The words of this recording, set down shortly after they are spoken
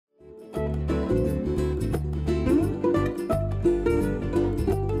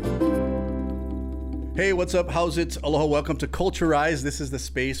Hey, what's up? How's it? Aloha. Welcome to Culturize. This is the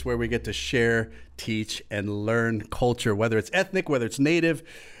space where we get to share, teach, and learn culture, whether it's ethnic, whether it's native,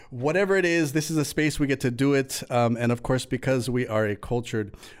 whatever it is. This is a space we get to do it. And of course, because we are a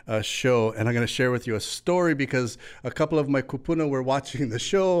cultured show, and I'm going to share with you a story because a couple of my kupuna were watching the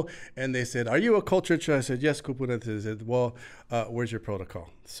show and they said, "Are you a cultured show?" I said, "Yes, kupuna." They said, "Well, where's your protocol?"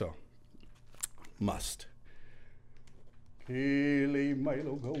 So, must. Kele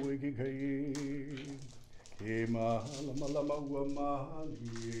mailo gawe ke kai, ke mahala mala maua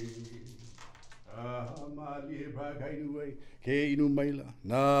mahali, mali pra kai nuai, ke inu maila,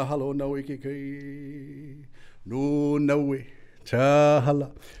 na halo nawe ke kai, no nawe,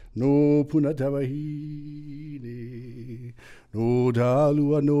 tahala, no puna tawahine, no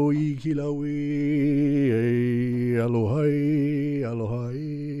talua no ikilawe, alohai,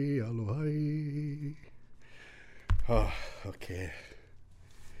 alohai, alohai. Oh, okay.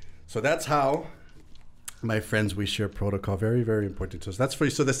 So that's how, my friends, we share protocol. Very, very important to us. That's for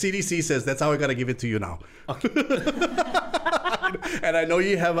you. So the CDC says that's how I got to give it to you now. Okay. And I know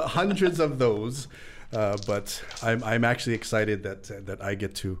you have hundreds of those, but I'm actually excited that I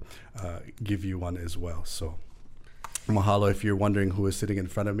get to give you one as well. So mahalo. If you're wondering who is sitting in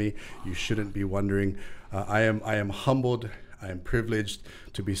front of me, you shouldn't be wondering. I am humbled. I am privileged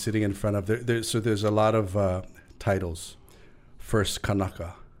to be sitting in front of so there's a lot of titles. First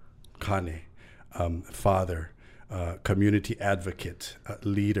Kanaka, Kane, father, community advocate,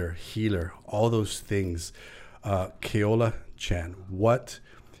 leader, healer, all those things. Keola Chan, what,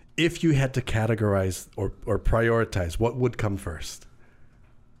 if you had to categorize or prioritize, what would come first?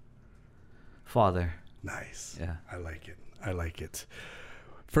 Father. Nice. Yeah. I like it. I like it.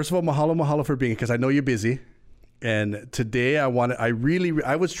 First of all, mahalo for being here, because I know you're busy. And today I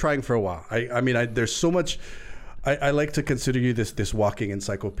was trying for a while. There's so much. I like to consider you this walking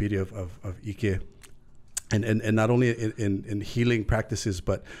encyclopedia of Ike, and not only in healing practices,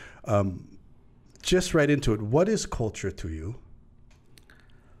 but just right into it. What is culture to you?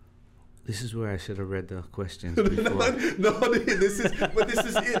 This is where I should have read the questions before. no, this is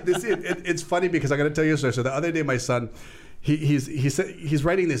it. It's funny because I got to tell you a story. So the other day, my son, he's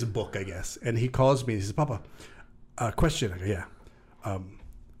writing this book, I guess, and he calls me. He says, "Papa, question." I go, "Yeah.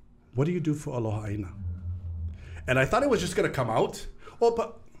 What do you do for Aloha Aina?" And I thought it was just going to come out. Oh,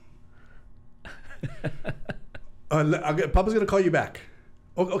 but Papa's going to call you back.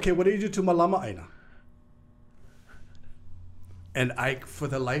 Okay, what do you do to Malama Aina? And for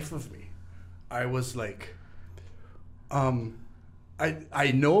the life of me, I was like,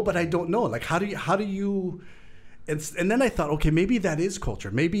 I know, but I don't know. Like, how do you? And then I thought, okay, maybe that is culture.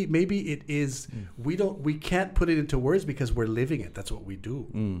 Maybe it is. We can't put it into words because we're living it. That's what we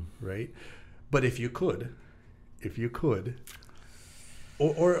do, right? But if you could,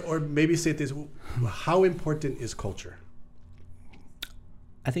 or maybe say this: how important is culture?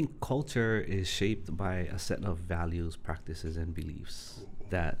 I think culture is shaped by a set of values, practices, and beliefs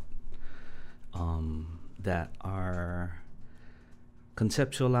that are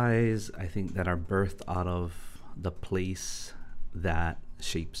conceptualized. I think that are birthed out of the place that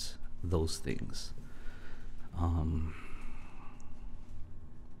shapes those things.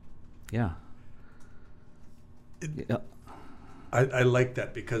 Yeah. I like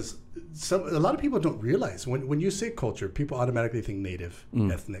that because a lot of people don't realize when you say culture, people automatically think native,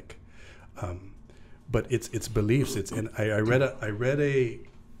 ethnic, but it's beliefs. I read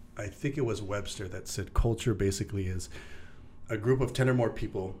I think it was Webster that said culture basically is a group of 10 or more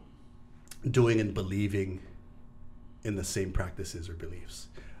people doing and believing in the same practices or beliefs.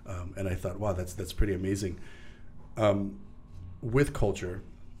 And I thought, wow, that's pretty amazing. With culture,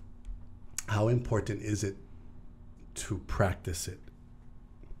 how important is it to practice it?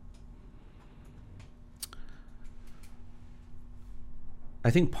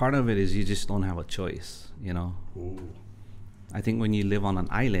 I think part of it is you just don't have a choice, you know. Ooh. I think when you live on an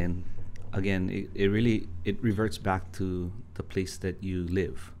island, again, it reverts back to the place that you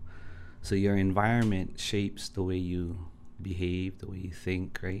live. So your environment shapes the way you behave, the way you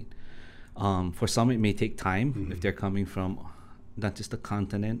think, right? For some, it may take time if they're coming from not just the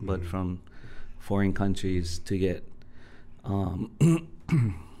continent, but from foreign countries to get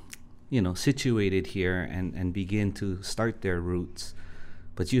situated here and begin to start their roots.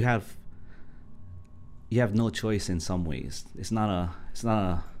 But you have no choice in some ways.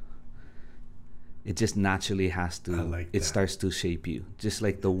 It just naturally has to, it starts to shape you. Just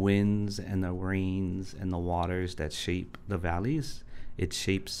like the winds and the rains and the waters that shape the valleys, it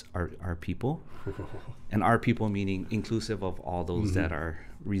shapes our people. And our people meaning inclusive of all those that are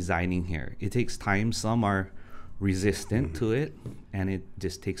residing here. It takes time. Some are resistant to it, and it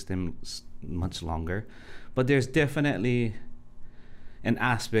just takes them much longer. But there's definitely an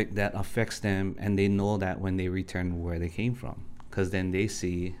aspect that affects them, and they know that when they return where they came from, because then they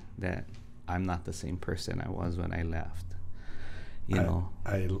see that I'm not the same person I was when I left.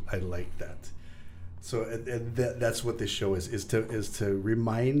 I like that. So and that's what this show is to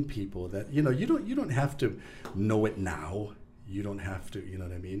remind people that you don't have to know it now. You don't have to, you know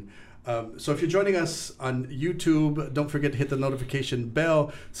what I mean? So if you're joining us on YouTube, don't forget to hit the notification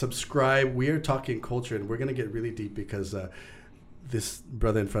bell, subscribe. We are talking culture, and we're going to get really deep because this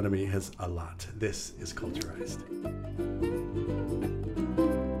brother in front of me has a lot. This is Culturized.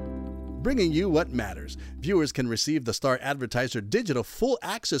 Bringing you what matters. Viewers can receive the Star Advertiser digital full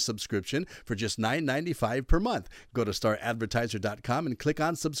access subscription for just $9.95 per month. Go to staradvertiser.com and click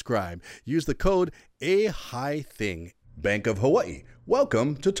on subscribe. Use the code AHITHING. Bank of Hawaii.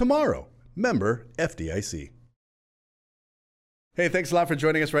 Welcome to tomorrow. Member FDIC. Hey, thanks a lot for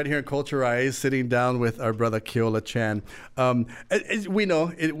joining us right here in Culturized, sitting down with our brother Keola Chan. As we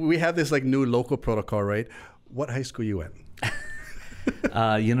know, we have this like new local protocol, right? What high school you went?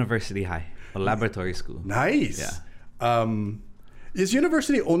 University High, a laboratory school. Nice. Yeah. Is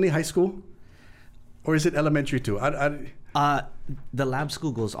university only high school, or is it elementary too? The lab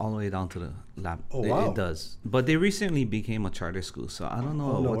school goes all the way down to the lab. Oh, wow. It does. But they recently became a charter school, so I don't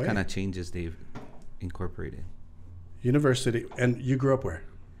know what kind of changes they've incorporated. University, and you grew up where?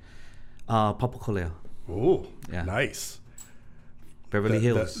 Papakolea. Oh, yeah. Nice. Beverly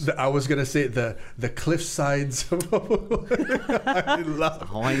Hills. I was gonna say the cliff sides. I love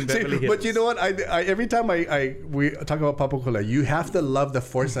Hawaiian Beverly Hills. But you know what? I every time we talk about Papakolea, you have to love the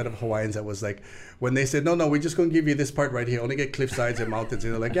foresight of Hawaiians. That was like when they said, no, we're just gonna give you this part right here. Only get cliff sides and mountains.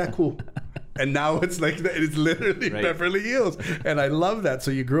 And they're like, yeah, cool. And now it's like it's literally right. Beverly Hills, and I love that.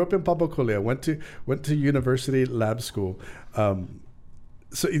 So you grew up in Papakolea, went to university lab school.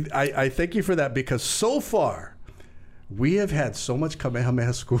 So I thank you for that, because so far we have had so much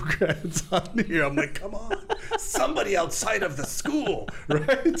Kamehameha school grads on here. I'm like, come on, somebody outside of the school,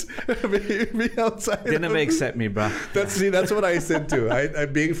 right? Be outside. They never accept me, bro. That's what I said too. I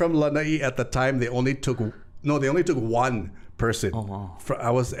being from Lanai at the time, they only took one person. Oh, wow.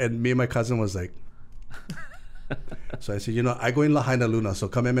 And me and my cousin was like, so I said, I go in Lahaina Luna, so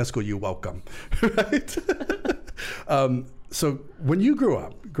Kamehameha school, you're welcome, right? So when you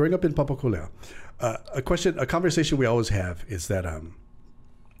growing up in Papakolea, a conversation we always have is that,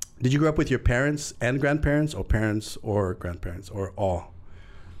 did you grow up with your parents and grandparents, or parents or grandparents, or all?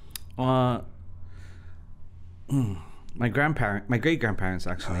 My great grandparents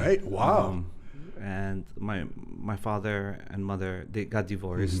actually. All right. Wow. And my father and mother, they got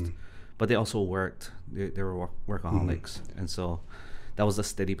divorced, but they also worked. They were workaholics, and so that was a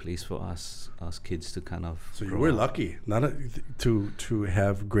steady place for us kids to kind of. So you were lucky, to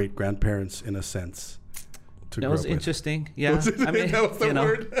have great grandparents in a sense. That was interesting. Yeah, that was the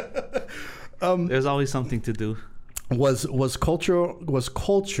word. There's always something to do. Was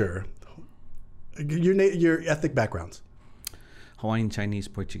culture your ethnic backgrounds? Hawaiian, Chinese,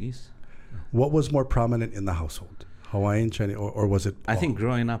 Portuguese. What was more prominent in the household? Hawaiian, Chinese, or was it? I think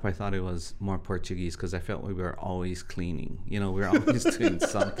growing up, I thought it was more Portuguese, because I felt we were always cleaning. We were always doing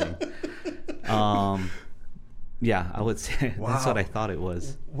something. Yeah, I would say that's what I thought it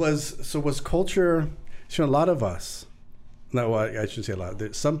was. Was culture? A lot of us. No, I shouldn't say a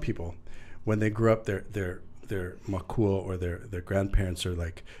lot. Some people, when they grew up, their makua or their grandparents are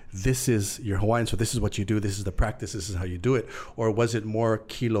like, this is, you're Hawaiian, so this is what you do, this is the practice, this is how you do it? Or was it more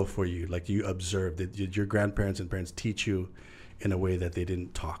kilo for you? Like you observed, did your grandparents and parents teach you in a way that they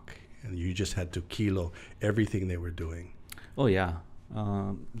didn't talk, and you just had to kilo everything they were doing? Oh yeah,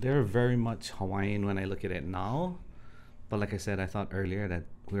 they're very much Hawaiian when I look at it now. But like I said, I thought earlier that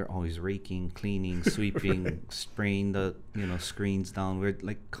we're always raking, cleaning, sweeping, right. Spraying the screens down. We're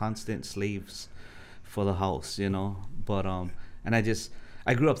like constant slaves for the house, But and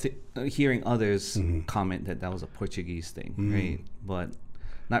I grew up hearing others comment that was a Portuguese thing, right? But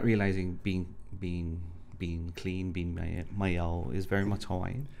not realizing being clean, being mayao is very much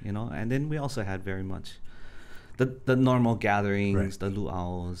Hawaiian, And then we also had very much the normal gatherings, right. The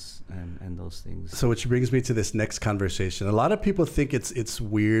luau's and those things. So which brings me to this next conversation. A lot of people think it's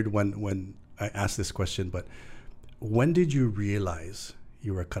weird when I ask this question, but when did you realize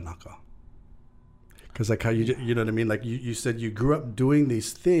you were Kanaka? Because like how you know what I mean? Like you said you grew up doing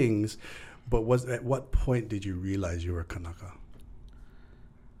these things, but at what point did you realize you were Kanaka?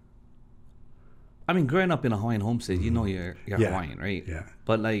 I mean, growing up in a Hawaiian homestead, you're Hawaiian, right? Yeah.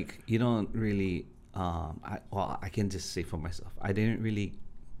 But like you don't really. I can just say for myself, I didn't really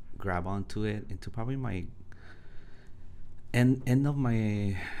grab onto it until probably my end of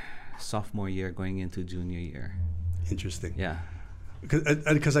my sophomore year, going into junior year. Interesting. Yeah.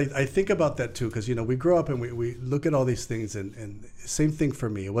 Because I think about that too. Because we grow up and we look at all these things, and same thing for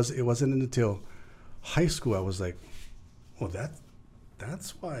me. It wasn't until high school I was like, well,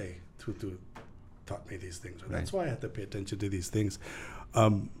 that's why Tutu taught me these things, or that's why I had to pay attention to these things.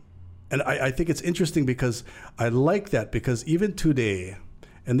 And I think it's interesting because I like that, because even today,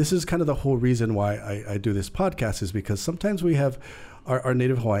 and this is kind of the whole reason why I do this podcast, is because sometimes we have our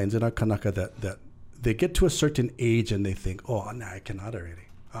native Hawaiians and our Kanaka that they get to a certain age and they think, oh, nah, I cannot already.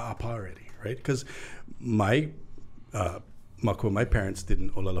 Apa already, right? Because my parents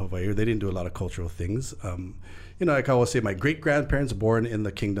didn't olala Hawaii. They didn't do a lot of cultural things. Like I always say, my great-grandparents born in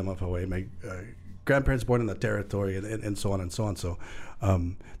the Kingdom of Hawaii, my grandparents born in the territory, and so on and so on. So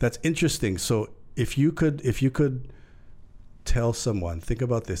that's interesting. So if you could tell someone, think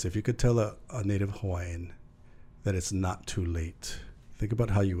about this, if you could tell a native Hawaiian that it's not too late, think about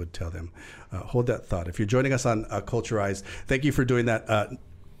how you would tell them. Hold that thought. If you're joining us on Culturized, thank you for doing that.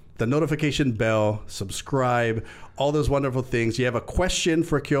 The notification bell, subscribe, all those wonderful things. You have a question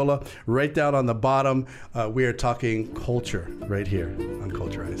for Keola, right down on the bottom. We are talking culture right here on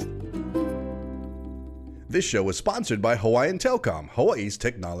Culturized. This show is sponsored by Hawaiian Telcom, Hawaii's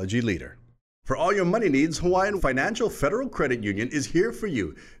technology leader. For all your money needs, Hawaiian Financial Federal Credit Union is here for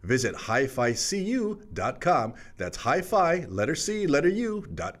you. Visit hificu.com. That's hi-fi, letter C, letter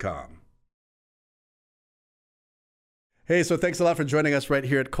U.com. Hey, so thanks a lot for joining us right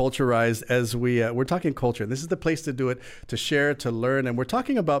here at Culturized as we're talking culture. This is the place to do it, to share, to learn. And we're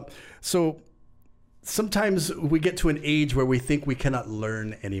talking about, so sometimes we get to an age where we think we cannot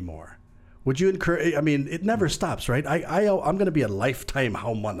learn anymore. Would you encourage, it never stops, right? I'm going to be a lifetime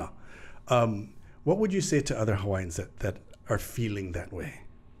haumana. What would you say to other Hawaiians that are feeling that way?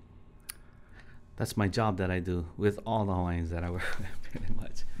 That's my job that I do with all the Hawaiians that I work with, pretty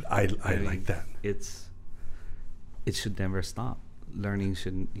much. I like that. It should never stop. Learning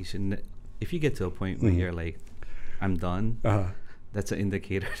if you get to a point where you're like, I'm done, that's an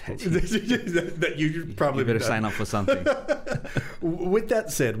indicator that you probably better sign up for something. With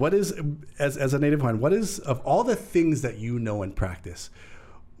that said, what is, as a native Hawaiian, what is, of all the things that you know and practice,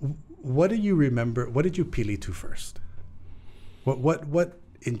 what do you remember? What did you pili to first? What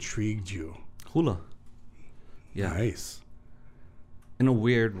intrigued you? Hula. Yeah. Nice. In a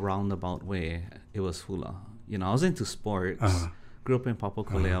weird roundabout way, it was hula. I was into sports. Grew up in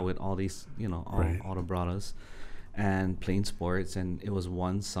Papakolea with all these, all the brothers, and playing sports. And it was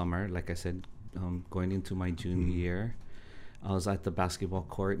one summer, like I said, going into my junior year. I was at the basketball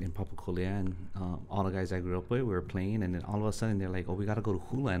court in Papakolea, and all the guys I grew up with, we were playing, and then all of a sudden they're like, "Oh, we gotta go to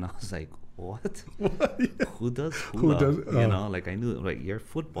hula," and I was like, "What? Who does hula?" I knew, like, you're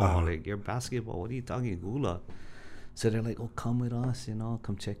football, like you're basketball. What are you talking hula? So they're like, "Oh, come with us,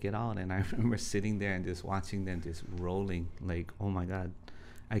 come check it out." And I remember sitting there and just watching them just rolling, like, "Oh my God,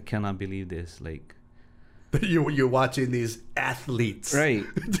 I cannot believe this!" Like, you're watching these athletes, right?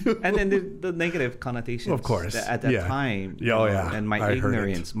 And then the negative connotations, of course, at that time. And my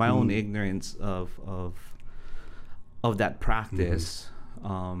ignorance, my own ignorance of that practice.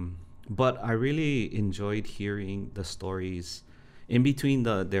 But I really enjoyed hearing the stories in between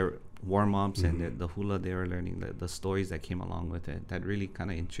their warm-ups and the hula they were learning, the stories that came along with it. That really kind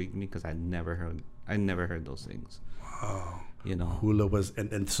of intrigued me because I never heard those things. Wow. Hula was,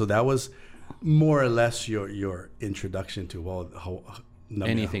 and so that was more or less your introduction to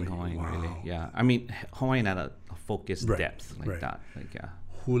anything Hawaiian. Wow. Really. Yeah. Hawaiian at a focused depth like that. Like, yeah.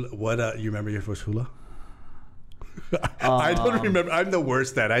 Hula. What? You remember your first hula? I don't remember. I'm the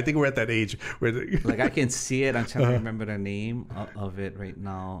worst at it. I think we're at that age where I can see it. I'm trying to remember the name of it right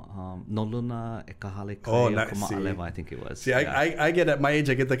now. Noluna Ekahale Kuma'aleva, I think it was. See, yeah. I get at my age,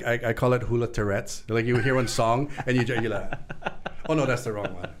 I call it hula Tourette's. Like, you hear one song and you're like, oh no, that's the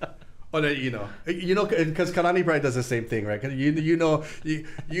wrong one. Oh, no, because Kalani probably does the same thing, right? You know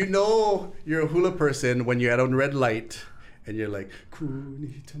you're a hula person when you're at a red light. And you're like,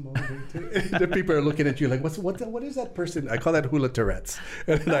 the people are looking at you like, what is that person? I call that hula Tourette's,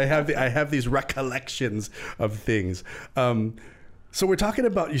 and I have these recollections of things. So we're talking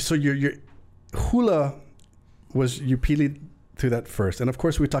about, so your hula was, you pili to that first, and of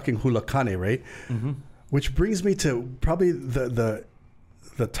course we're talking hula kane, right? Mm-hmm. Which brings me to probably the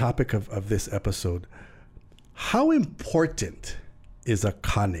topic of this episode. How important is a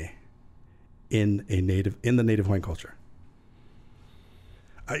kane in the native Hawaiian culture?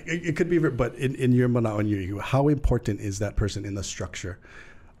 It could be, but in your mana, on you, how important is that person in the structure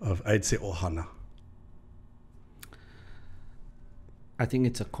of, I'd say, ohana? I think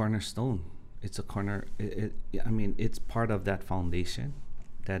it's a cornerstone. it's a corner. I mean, it's part of that foundation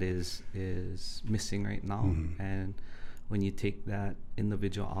that is missing right now. And when you take that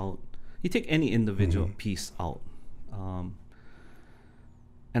individual out, you take any individual piece out.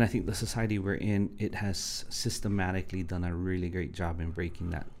 And I think the society we're in, it has systematically done a really great job in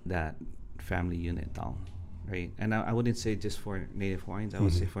breaking that family unit down, right? And I wouldn't say just for Native Hawaiians, I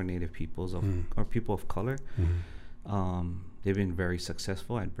would say for Native peoples or people of color. They've been very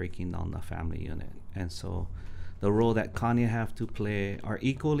successful at breaking down the family unit. And so the role that Kane have to play are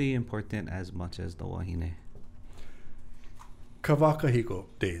equally important as much as the wahine. Kawakahiko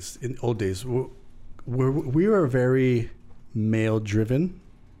days, in old days, we were a very male-driven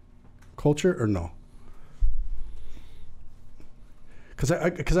culture, or no?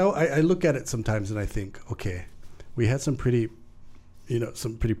 Because I look at it sometimes and I think, okay, we had some pretty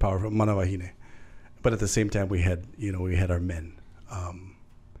powerful manawahine, but at the same time we had our men.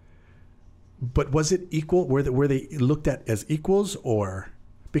 But was it equal? Were they looked at as equals, or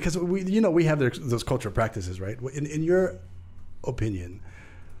because we have those cultural practices, right? In your opinion,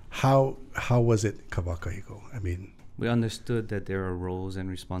 how was it kawakahiko? I mean, we understood that there are roles and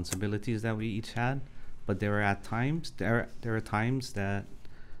responsibilities that we each had, but there are times that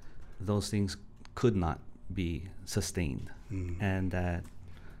those things could not be sustained, and that,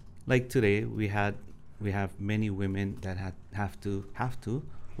 like today, we have many women that have to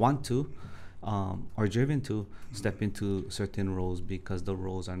want to, or driven to step into certain roles because the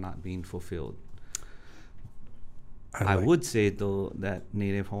roles are not being fulfilled. I would say though that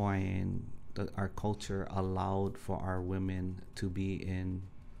Native Hawaiian, our culture allowed for our women to be in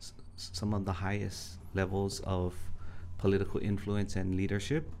some of the highest levels of political influence and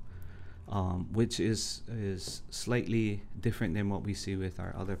leadership, which is slightly different than what we see with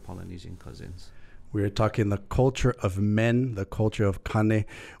our other Polynesian cousins. We're talking the culture of men, the culture of Kane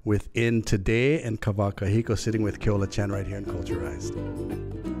within today, and Kawakahiko sitting with Keola Chan right here in Culturized.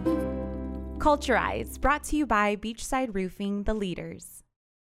 Culturized, brought to you by Beachside Roofing, the leaders.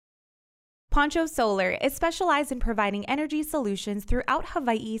 Poncho Solar is specialized in providing energy solutions throughout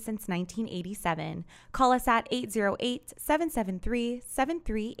Hawaii since 1987. Call us at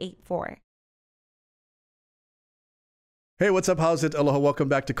 808-773-7384. Hey, what's up? How's it? Aloha. Welcome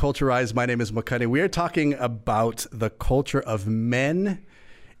back to Culturized. My name is Makani. We are talking about the culture of men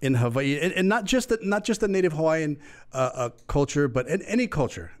in Hawaii, and not just the Native Hawaiian culture, but any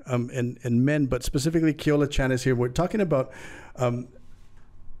culture, and men, but specifically Keola Chan is here. We're talking about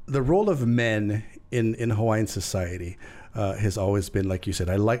the role of men in Hawaiian society. Has always been, like you said,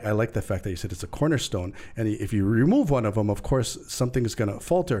 I like the fact that you said it's a cornerstone, and if you remove one of them, of course, something is going to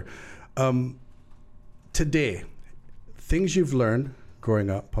falter. Today, things you've learned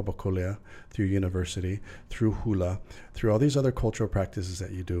growing up, Papakolea, through university, through hula, through all these other cultural practices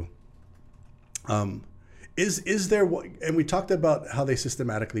that you do. Is there, and we talked about how they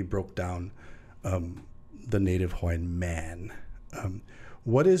systematically broke down the Native Hawaiian man.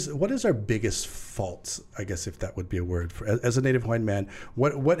 What is our biggest fault, I guess, if that would be a word, for as a Native Hawaiian man?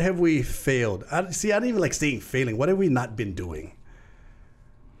 What have we failed? I don't even like saying failing. What have we not been doing?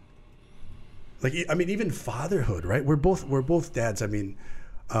 Like, I mean, even fatherhood, right? We're both dads. I mean,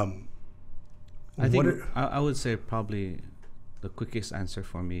 I think I would say probably the quickest answer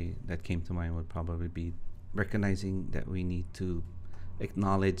for me that came to mind would probably be recognizing that we need to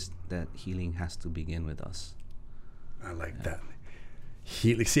acknowledge that healing has to begin with us. I like that.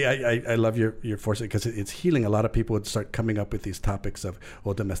 Healing. See, I love your foresight, because it's healing. A lot of people would start coming up with these topics of,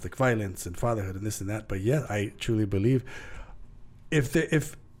 well, domestic violence and fatherhood and this and that. But yeah, I truly believe if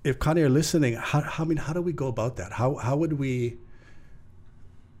Kane are listening, how do we go about that? How would we?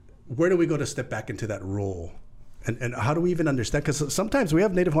 Where do we go to step back into that role? And how do we even understand? Because sometimes we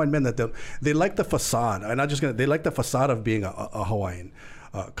have Native Hawaiian men that they like the facade. I'm not just they like the facade of being a Hawaiian,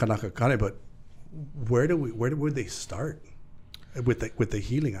 Kanaka Kane. But where would they start with the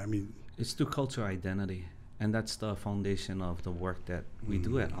healing? I mean, it's through cultural identity, and that's the foundation of the work that we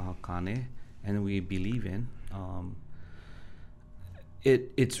do at Ahakane, and we believe in.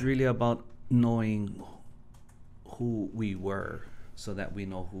 It's really about knowing who we were, so that we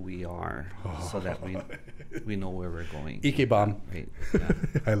know who we are, so that we know where we're going. Ikebam. Right. Yeah.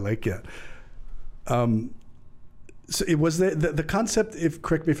 I like it. So it was the concept. If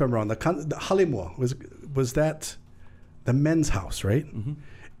correct me if I'm wrong. The halimua was that the men's house, right? Mm-hmm.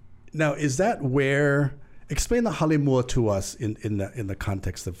 Now, is that where? Explain the halimua to us in the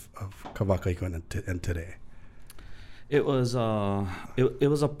context of Kawakahiko and today. It was a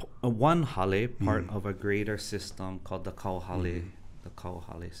one hale, part of a greater system called the kauhale, the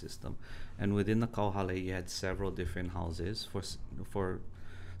kauhale system. And within the kauhale, you had several different houses for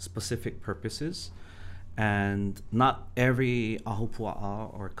specific purposes. And not every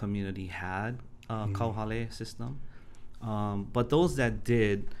ahupua'a or community had a kauhale system. But those that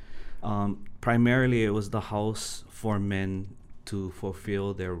did, primarily it was the house for men to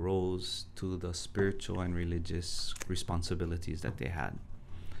fulfill their roles to the spiritual and religious responsibilities that they had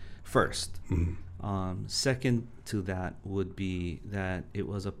first. Second to that would be that it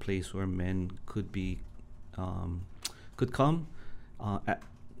was a place where men could come.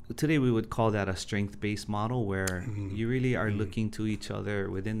 Today we would call that a strength-based model, where you really are looking to each other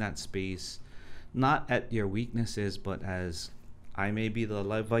within that space, not at your weaknesses, but as I may be the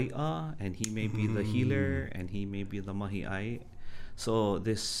laiva'i'a, and he may be the healer, and he may be the mahi'ai. So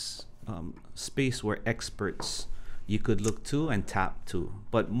this space where experts you could look to and tap to.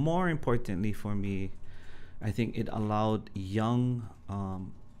 But more importantly for me, I think it allowed young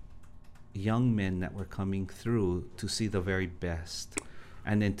men that were coming through to see the very best,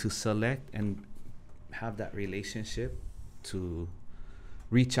 and then to select and have that relationship to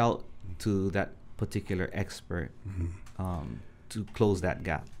reach out to that particular expert to close that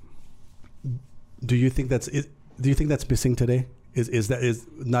gap. Do you think that's it? Do you think that's missing today? Is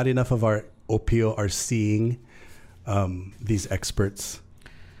not enough of our Opio are seeing these experts?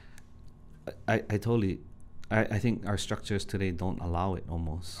 I totally. I think our structures today don't allow it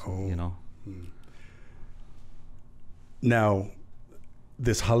almost. You know. Now,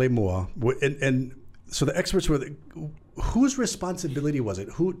 this halemua, and so the experts were. Whose responsibility was it?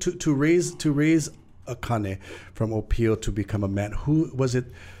 Who to raise a kane from Opio to become a man? Who was it?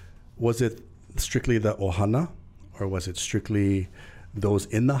 Was it strictly the ohana, or was it strictly those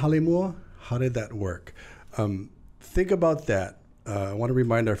in the halemua? How did that work? Think about that. I want to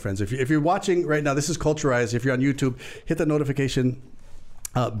remind our friends, if you're watching right now, this is Culturized. If you're on YouTube, hit the notification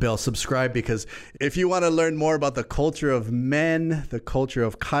bell, subscribe, because if you want to learn more about the culture of men, the culture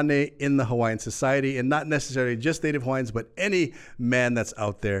of kane in the Hawaiian society, and not necessarily just Native Hawaiians, but any man that's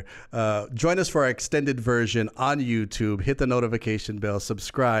out there, join us for our extended version on YouTube. Hit the notification bell,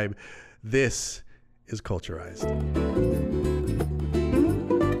 subscribe. This is Culturized.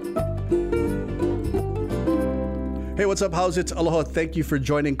 Hey, what's up? How's it? Aloha. Thank you for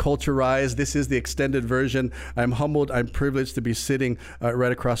joining Culturized. This is the extended version. I'm humbled. I'm privileged to be sitting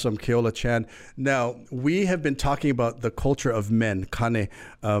right across from Keola Chan. Now, we have been talking about the culture of men, kane,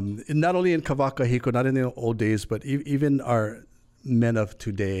 not only in Kawakahiko, not in the old days, but even our men of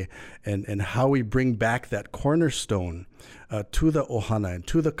today, and how we bring back that cornerstone to the ohana and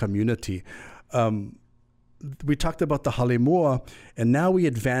to the community. We talked about the halemua, and now we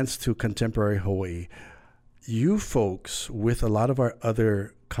advance to contemporary Hawaii. You folks, with a lot of our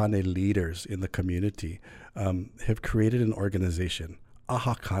other kane leaders in the community, have created an organization,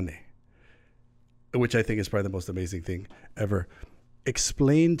 Aha Kane, which I think is probably the most amazing thing ever.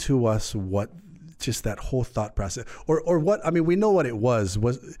 Explain to us what just that whole thought process, or what, I mean, we know what it was.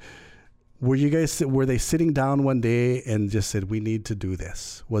 Were they sitting down one day and just said, we need to do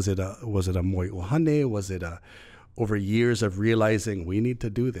this? Was it a moi ohane? Was it over years of realizing we need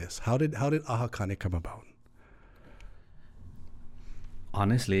to do this? How did Aha Kane come about?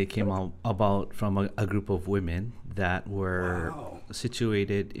 Honestly, it came about from a group of women that were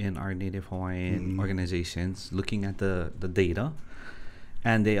situated in our Native Hawaiian organizations, looking at the data,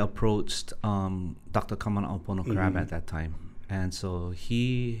 and they approached Dr. Kamana'apono Crab at that time. And so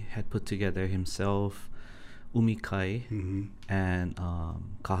he had put together himself, Umikai, and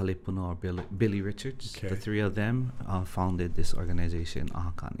Kahalepuno, or Billy Richards. Okay. The three of them founded this organization,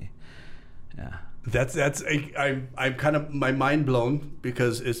 Aha Kane. Yeah. That's I'm kind of, my mind blown,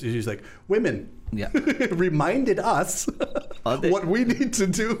 because it's like women reminded us what we need to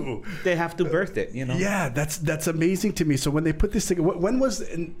do. They have to birth it, you know. Yeah, that's amazing to me. So when they put this thing, when was,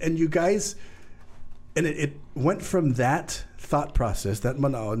 and you guys, and it went from that thought process, that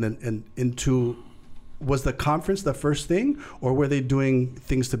manao, and into, was the conference the first thing, or were they doing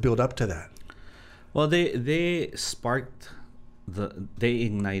things to build up to that? Well, they sparked they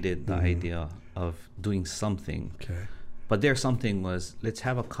ignited the idea of doing something. Okay. But their something was, let's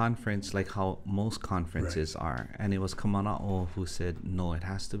have a conference like how most conferences are. And it was Kamana'o who said, no, it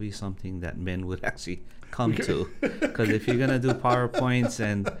has to be something that men would actually come to. Because if you're going to do PowerPoints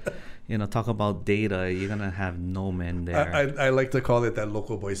and, talk about data, you're going to have no men there. I like to call it that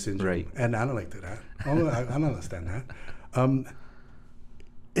local boy syndrome. Right. And I don't like that. I don't understand that.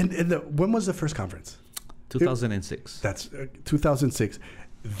 When was the first conference? 2006. That's 2006.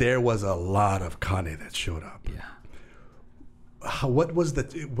 There was a lot of kane that showed up. Yeah. What was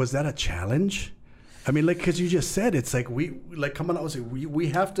that a challenge? I mean, like, because you just said, it's like come on, I was like, we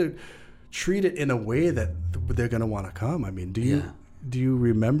have to treat it in a way that they're going to want to come. I mean, do you? do you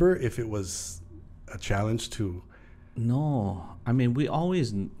remember if it was a challenge to? No, I mean, we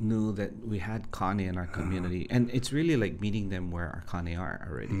always knew that we had Kane in our community, and it's really like meeting them where our Kane are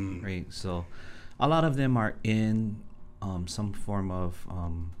already, right? So a lot of them are in some form of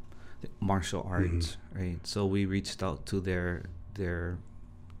martial arts, right? So we reached out to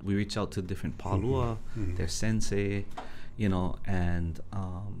we reached out to different palua, their sensei, you know, and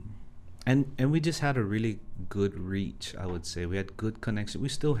we just had a really good reach, I would say. We had good connection. We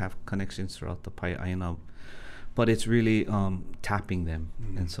still have connections throughout the Pai Aina, but it's really tapping them,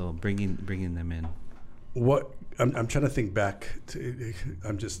 and so bringing them in. What I'm trying to think back to.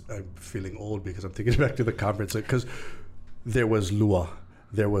 I'm feeling old because I'm thinking back to the conference, because there was Lua,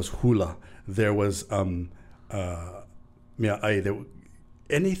 there was Hula, there was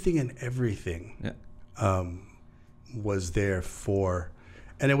anything and everything was there for,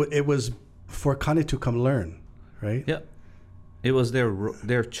 and it was for Kane to come learn, right? Yeah. It was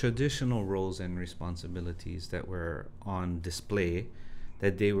their traditional roles and responsibilities that were on display,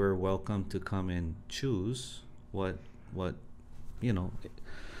 that they were welcome to come and choose what you know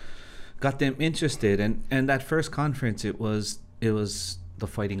got them interested. And that first conference, it was the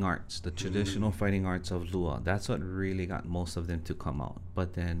fighting arts, the traditional fighting arts of Lua. That's what really got most of them to come out.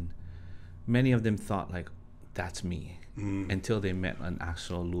 But then many of them thought like, that's me. Until they met an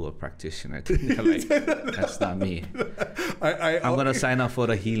actual Lua practitioner. They're like, that's not me. I'm going to sign up for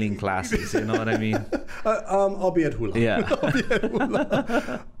the healing classes. You know what I mean? I'll be at Hula. Yeah. I'll be at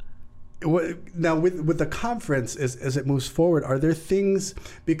Hula. Now, with the conference, as it moves forward, are there things,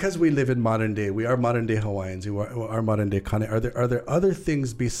 because we live in modern day, we are modern day Hawaiians, we are modern day Kane, are there other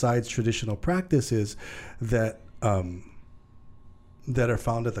things besides traditional practices that are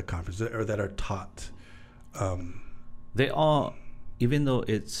found at the conference or that are taught? They all, even though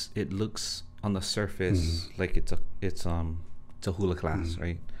it looks on the surface like it's a hula class,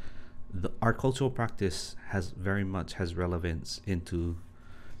 right? Our cultural practice has relevance into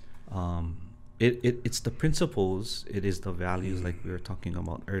it's the principles, it is the values, like we were talking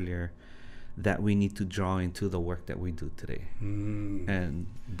about earlier, that we need to draw into the work that we do today, and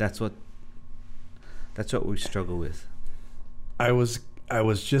that's what we struggle with. I was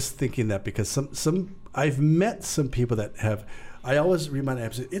just thinking that because some I've met some people that have. I always remind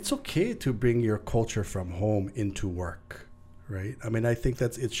them, it's okay to bring your culture from home into work, right? I mean, I think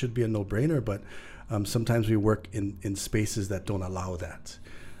it should be a no-brainer, but sometimes we work in spaces that don't allow that.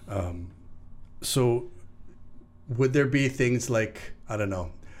 So would there be things like, I don't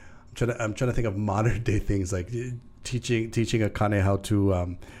know, I'm trying to think of modern day things like teaching a Kane how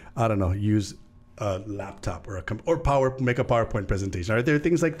to I don't know, use a laptop or make a PowerPoint presentation. Are there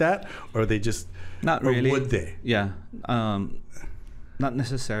things like that, or are they just not really? Or would they? Yeah, not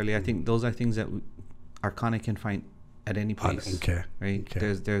necessarily. I think those are things that our Kane can find at any place. Okay. Right.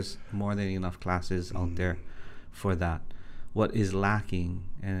 Okay. There's more than enough classes out there for that. What is lacking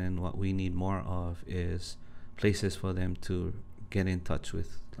and what we need more of is places for them to get in touch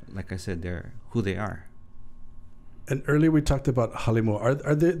with. Like I said, they're who they are. And earlier we talked about Halimo.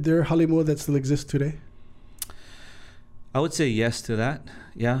 Are there Halimo that still exist today? I would say yes to that.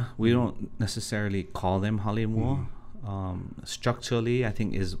 Yeah, we don't necessarily call them Halimo. Structurally, I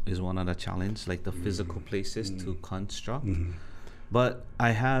think is one of the challenge, like the physical places to construct. But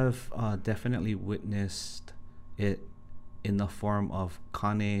I have definitely witnessed it in the form of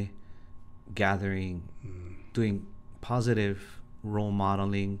Kane gathering, doing positive role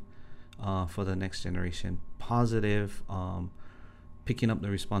modeling for the next generation, positive picking up the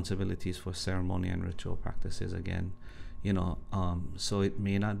responsibilities for ceremony and ritual practices again, you know, so it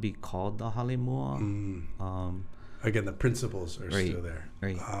may not be called the Halimua. Again, the principles are still there.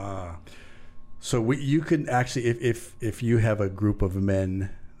 Right. So you can actually, if you have a group of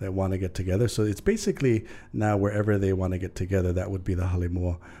men that want to get together, so it's basically now wherever they want to get together, that would be the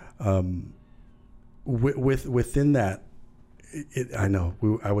Halimua. Within that, I know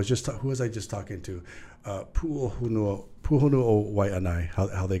who was I just talking to? Pu'uhunu o Wai'anae,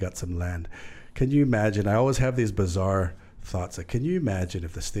 how they got some land. Can you imagine? I always have these bizarre thoughts. Like, can you imagine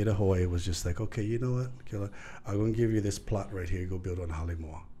if the state of Hawaii was just like, okay, you know what, Kila, I'm going to give you this plot right here. Go build on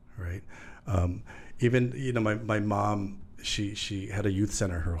Halimua, right? Even, you know, my mom, she had a youth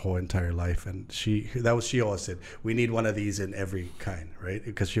center her whole entire life, and she always said, we need one of these in every kind, right?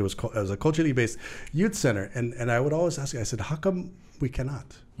 Because it was a culturally based youth center, and I would always ask her, I said, how come we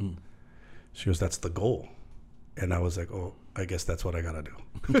cannot? She goes, that's the goal. And I was like, oh, I guess that's what I gotta do.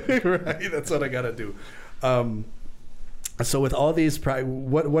 Right, that's what I gotta do. So with all these,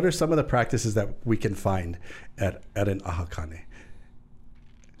 what are some of the practices that we can find at an Aha Kane?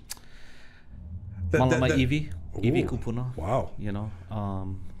 Malama Iwi. Ibi Ooh, kupuna. wow. You know,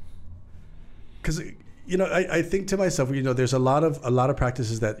 Because I think to myself, there's a lot of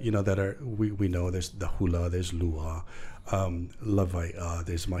practices that that are we know. There's the hula, there's lua, lavai'a,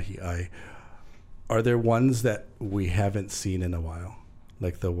 there's mahi'ai. Are there ones that we haven't seen in a while,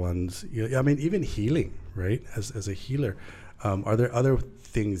 like the ones? I mean, even healing, right? As a healer, are there other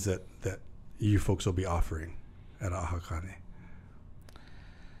things that you folks will be offering at Ahakane?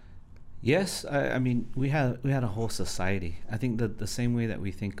 yes, I mean we had a whole society. I think that the same way that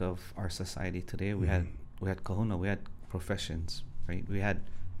we think of our society today, we had kahuna, we had professions, right? We had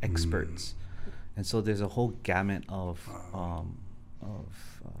experts, and so there's a whole gamut of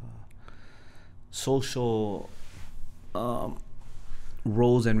social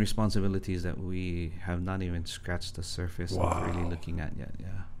roles and responsibilities that we have not even scratched the surface of really looking at yet. Yeah.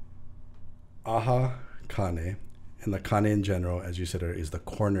 Aha Kane, and the Kane in general, as you said, is the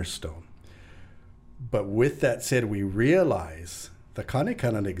cornerstone. But with that said, we realize the Kane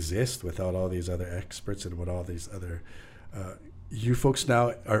cannot exist without all these other experts and with all these other. You folks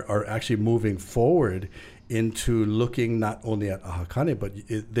now are actually moving forward into looking not only at Aha Kane, but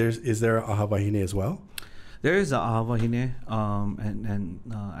is there Aha Wahine as well? There is a Aha Wahine, and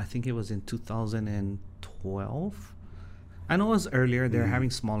I think it was in 2012. I know it was earlier. They're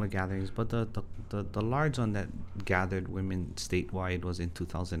having smaller gatherings, but the large one that gathered women statewide was in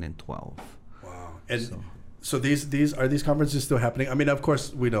 2012. Wow! And so these are these conferences still happening? I mean, of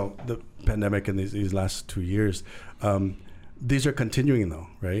course, we know the pandemic in these last 2 years. These are continuing though,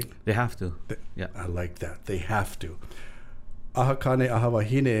 right? They have to. Yeah, I like that. They have to. Aha Kane, Aha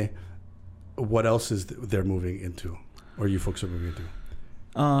Wahine. What else is they're moving into, or you folks are moving into?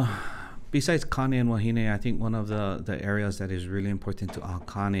 Besides Kane and Wahine, I think one of the areas that is really important to Aha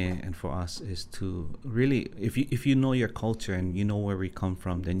Kane and for us is to really, if you know your culture and you know where we come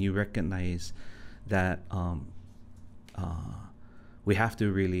from, then you recognize that we have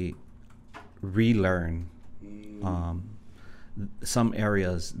to really relearn some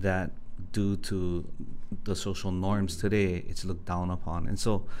areas that, due to the social norms today, it's looked down upon. And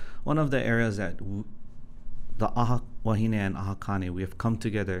so one of the areas that the Aha Wahine and Aha Kane, we have come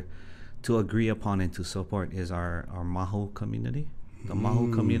together to agree upon and to support is our Mahu community. The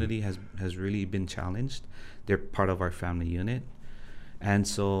Mahu community has really been challenged. They're part of our family unit. And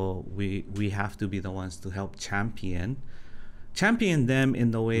so we have to be the ones to help champion them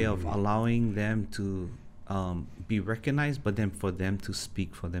in the way of allowing them to be recognized, but then for them to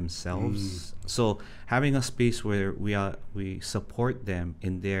speak for themselves. So having a space where we support them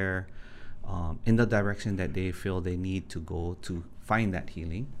in their in the direction that they feel they need to go to find that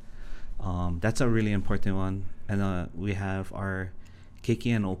healing. That's a really important one. And we have our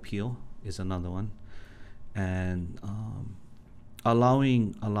Keiki and Opio is another one, and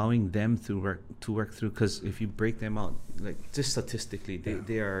allowing them to work through, because if you break them out, like just statistically,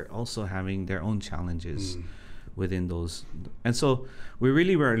 they are also having their own challenges within those. And so we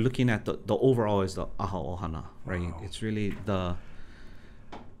really were looking at the overall is the Aha Ohana, right? Wow. It's really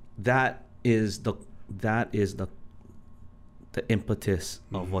that is the impetus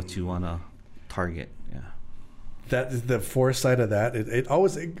of what you want to target. Yeah. That is the foresight of that. It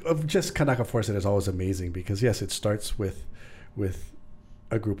always, just Kanaka foresight is always amazing, because yes, it starts with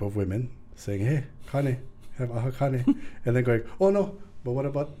a group of women saying, "Hey, Kane, have Aha Kane," and then going, "Oh no, but what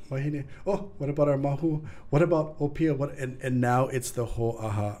about Wahine? Oh, what about our Mahu? What about Opia? What?" And now it's the whole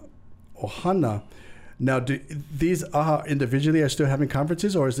Aha Ohana. Now, do these Aha individually are still having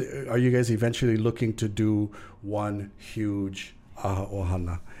conferences, or are you guys eventually looking to do one huge Aha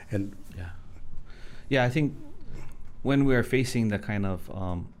Ohana? And yeah, I think when we're facing the kind of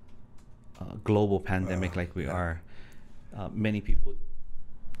global pandemic like we are, many people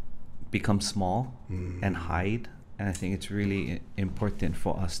become small and hide, and I think it's really important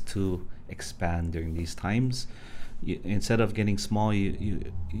for us to expand during these times. Instead of getting small,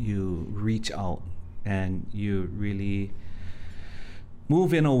 you reach out and you really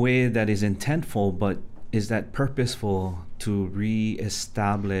move in a way that is intentful, but is that purposeful to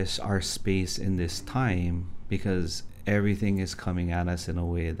re-establish our space in this time, because everything is coming at us in a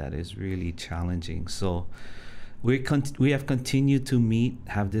way that is really challenging. So we have continued to meet,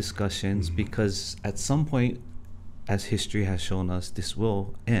 have discussions, because at some point, as history has shown us, this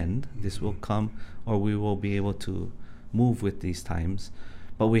will end, this will come, or we will be able to move with these times.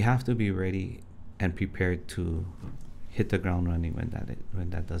 But we have to be ready and prepared to hit the ground running when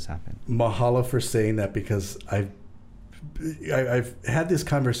that does happen. Mahalo for saying that, because I've had this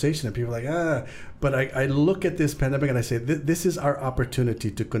conversation and people are like, but I look at this pandemic and I say, this is our opportunity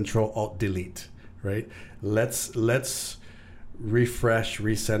to control, alt, delete, right? Let's refresh,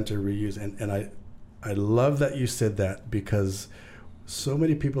 recenter, reuse, and I love that you said that, because so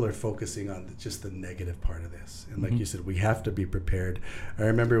many people are focusing on just the negative part of this. And like you said, we have to be prepared. I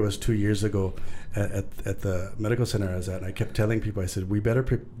remember it was 2 years ago at the medical center I was at, and I kept telling people, I said, we better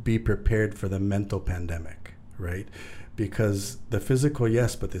be prepared for the mental pandemic, right? Because the physical,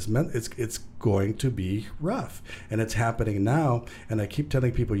 yes, but this it's going to be rough, and it's happening now. And I keep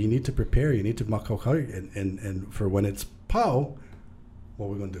telling people, you need to prepare, you need to and for when it's pow, what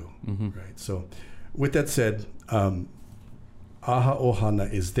we're going to do, right? So with that said, Aha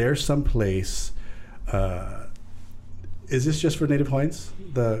Ohana, is there some place, is this just for Native Hawaiians,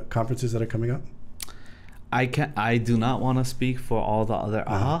 the conferences that are coming up? I do not want to speak for all the other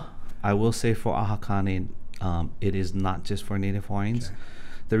Aha. I will say for Aha Kane, it is not just for Native Hawaiians. Okay.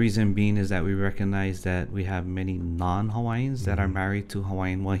 The reason being is that we recognize that we have many non-Hawaiians that are married to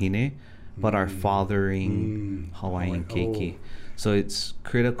Hawaiian wahine, but are fathering Hawaiian keiki. So it's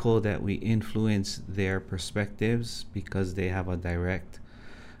critical that we influence their perspectives, because they have a direct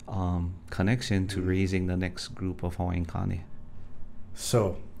connection to raising the next group of Hawaiian Kane.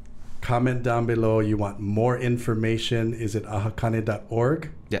 So comment down below. You want more information. Is it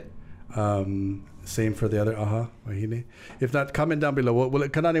ahakane.org? Yeah. Same for the other Aha Wahine. If not, comment down below.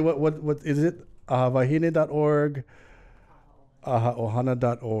 Kanani, what is it? Ahavahine.org,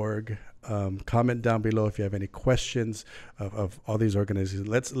 ahaohana.org. Comment down below if you have any questions of all these organizations.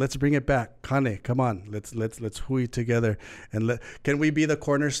 Let's bring it back. Kane, come on. Let's hui together, and can we be the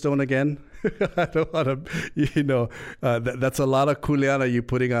cornerstone again? I don't want to, that's a lot of kuleana you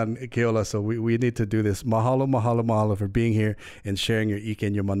putting on Keola. So we need to do this. Mahalo, mahalo, mahalo for being here and sharing your ike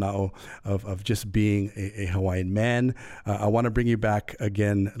and your mana'o of just being a Hawaiian man. I want to bring you back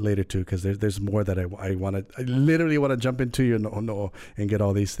again later too, because there's more that I literally want to jump into your no and get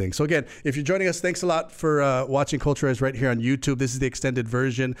all these things. So again, if you're joining us, thanks a lot for watching Culturize right here on YouTube. This is the extended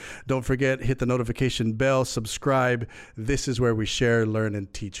version. Don't forget, hit the notification bell, subscribe. This is where we share, learn,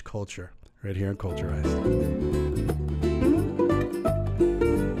 and teach culture right here on Culturize.